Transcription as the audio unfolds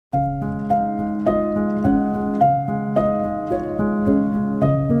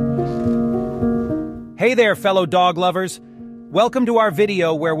Hey there, fellow dog lovers! Welcome to our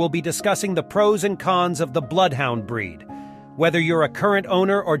video where we'll be discussing the pros and cons of the Bloodhound breed. Whether you're a current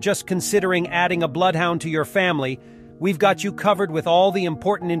owner or just considering adding a Bloodhound to your family, we've got you covered with all the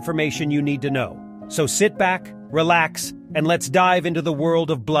important information you need to know. So sit back, relax, and let's dive into the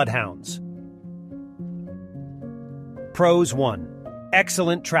world of Bloodhounds. Pros 1.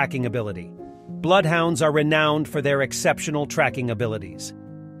 Excellent tracking ability. Bloodhounds are renowned for their exceptional tracking abilities.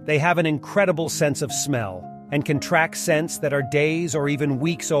 They have an incredible sense of smell and can track scents that are days or even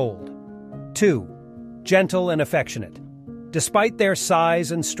weeks old. 2. Gentle and affectionate. Despite their size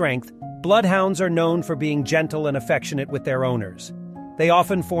and strength, Bloodhounds are known for being gentle and affectionate with their owners. They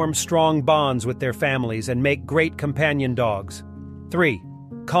often form strong bonds with their families and make great companion dogs. 3.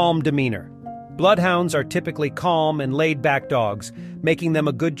 Calm demeanor. Bloodhounds are typically calm and laid-back dogs, making them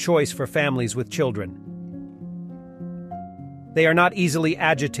a good choice for families with children. They are not easily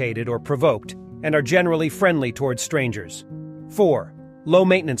agitated or provoked, and are generally friendly towards strangers. 4.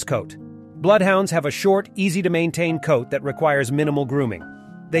 Low-maintenance coat. Bloodhounds have a short, easy-to-maintain coat that requires minimal grooming.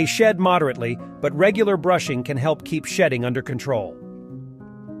 They shed moderately, but regular brushing can help keep shedding under control.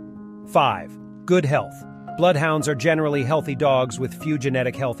 5. Good health. Bloodhounds are generally healthy dogs with few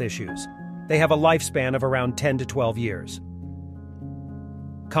genetic health issues. They have a lifespan of around 10 to 12 years.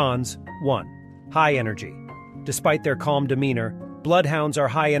 Cons. 1. High energy. Despite their calm demeanor, Bloodhounds are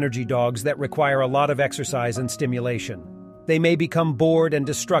high-energy dogs that require a lot of exercise and stimulation. They may become bored and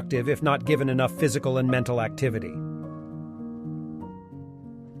destructive if not given enough physical and mental activity.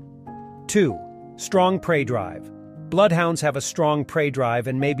 2. Strong prey drive. Bloodhounds have a strong prey drive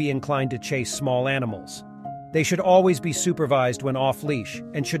and may be inclined to chase small animals. They should always be supervised when off-leash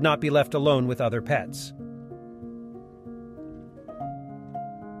and should not be left alone with other pets.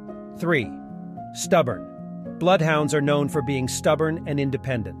 3. Stubborn. Bloodhounds are known for being stubborn and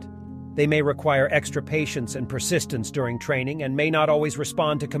independent. They may require extra patience and persistence during training and may not always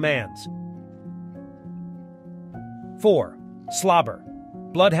respond to commands. 4. Slobber.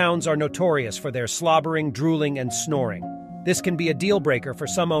 Bloodhounds are notorious for their slobbering, drooling, and snoring. This can be a deal-breaker for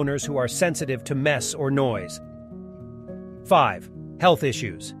some owners who are sensitive to mess or noise. 5. Health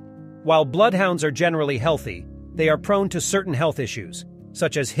issues. While Bloodhounds are generally healthy, they are prone to certain health issues,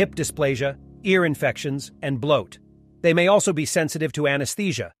 such as hip dysplasia, ear infections, and bloat. They may also be sensitive to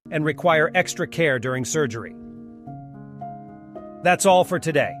anesthesia and require extra care during surgery. That's all for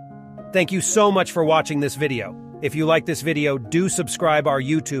today. Thank you so much for watching this video. If you like this video, do subscribe our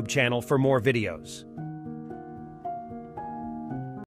YouTube channel for more videos.